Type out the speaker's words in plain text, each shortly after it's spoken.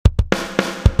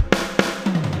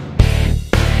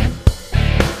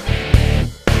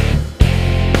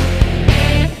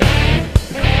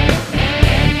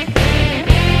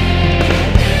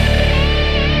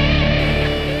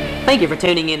Thank you for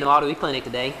tuning in to Auto Clinic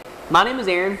today. My name is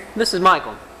Aaron. This is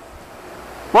Michael.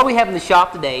 What we have in the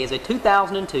shop today is a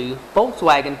 2002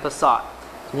 Volkswagen Passat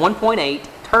 1.8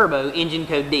 turbo engine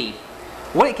code D.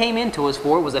 What it came into us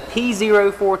for was a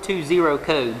P0420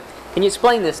 code. Can you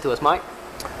explain this to us, Mike?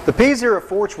 The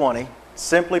P0420,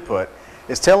 simply put,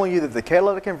 is telling you that the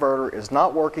catalytic converter is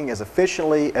not working as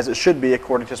efficiently as it should be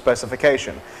according to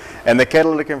specification. And the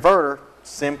catalytic converter,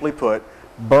 simply put,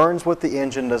 burns what the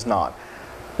engine does not.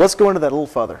 Let's go into that a little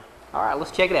further. All right, let's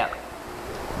check it out.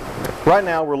 Right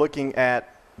now we're looking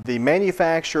at the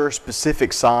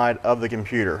manufacturer-specific side of the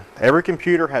computer. Every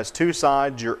computer has two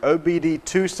sides, your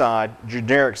OBD2 side,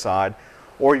 generic side,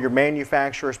 or your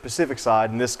manufacturer-specific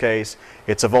side. In this case,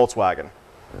 it's a Volkswagen.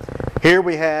 Here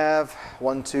we have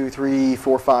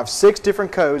 6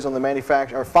 different codes on the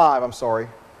manufacturer, or 5, I'm sorry,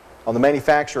 on the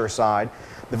manufacturer side.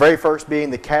 The very first being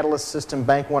the catalyst system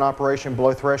bank 1 operation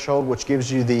below threshold, which gives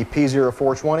you the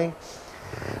P0420.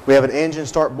 We have an engine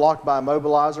start blocked by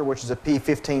immobilizer, which is a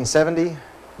P1570.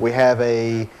 We have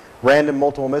a random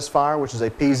multiple misfire, which is a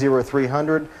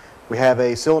P0300. We have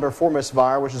a cylinder 4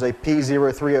 misfire, which is a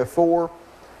P0304.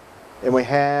 And we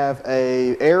have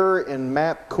a error in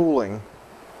map cooling.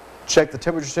 Check the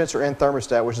temperature sensor and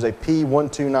thermostat, which is a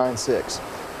P1296.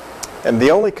 And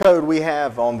the only code we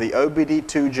have on the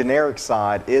OBD2 generic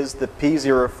side is the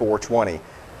P0420,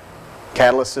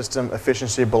 catalyst system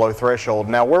efficiency below threshold.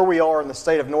 Now, where we are in the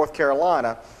state of North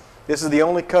Carolina, this is the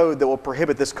only code that will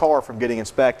prohibit this car from getting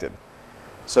inspected.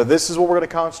 So this is what we're going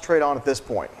to concentrate on at this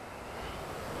point.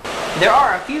 There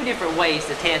are a few different ways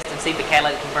to test and see if the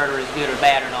catalytic converter is good or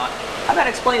bad or not. How about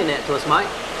explaining that to us, Mike?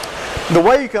 The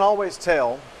way you can always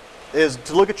tell is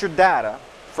to look at your data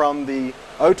from the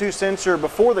O2 sensor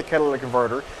before the catalytic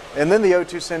converter and then the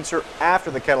O2 sensor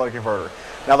after the catalytic converter.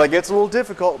 Now that gets a little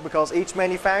difficult because each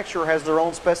manufacturer has their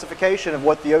own specification of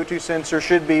what the O2 sensor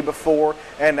should be before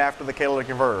and after the catalytic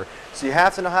converter. So you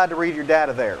have to know how to read your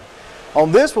data there.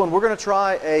 On this one, we're going to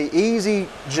try an easy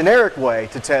generic way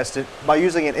to test it by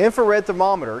using an infrared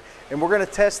thermometer, and we're going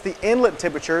to test the inlet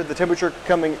temperature, the temperature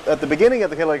coming at the beginning of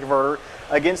the catalytic converter,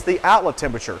 against the outlet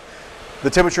temperature. The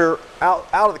temperature out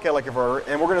of the catalytic converter,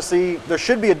 and we're going to see there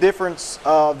should be a difference.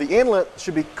 The inlet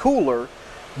should be cooler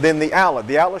than the outlet.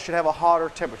 The outlet should have a hotter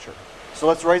temperature. So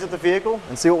let's raise up the vehicle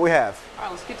and see what we have. All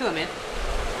right, let's get to it, man.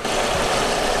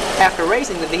 After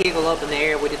raising the vehicle up in the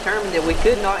air, we determined that we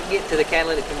could not get to the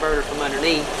catalytic converter from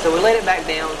underneath, so we let it back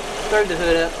down, throwed the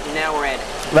hood up, and now we're at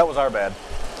it. That was our bad.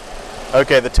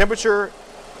 Okay, the temperature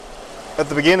at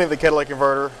the beginning of the catalytic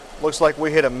converter looks like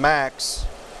we hit a max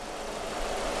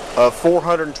of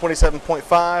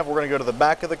 427.5. We're going to go to the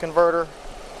back of the converter,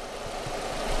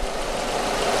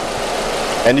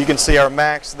 and you can see our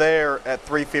max there at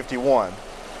 351.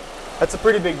 That's a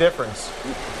pretty big difference.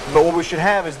 But what we should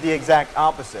have is the exact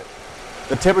opposite.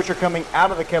 The temperature coming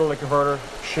out of the catalytic converter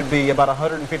should be about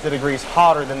 150 degrees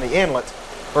hotter than the inlet,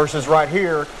 versus right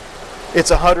here it's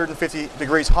 150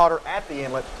 degrees hotter at the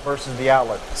inlet versus the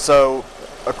outlet. So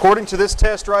according to this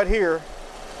test right here,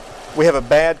 we have a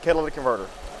bad catalytic converter.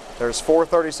 There's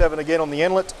 437 again on the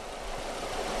inlet,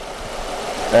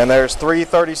 and there's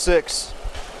 336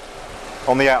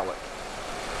 on the outlet.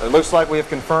 It looks like we have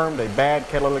confirmed a bad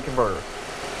catalytic converter.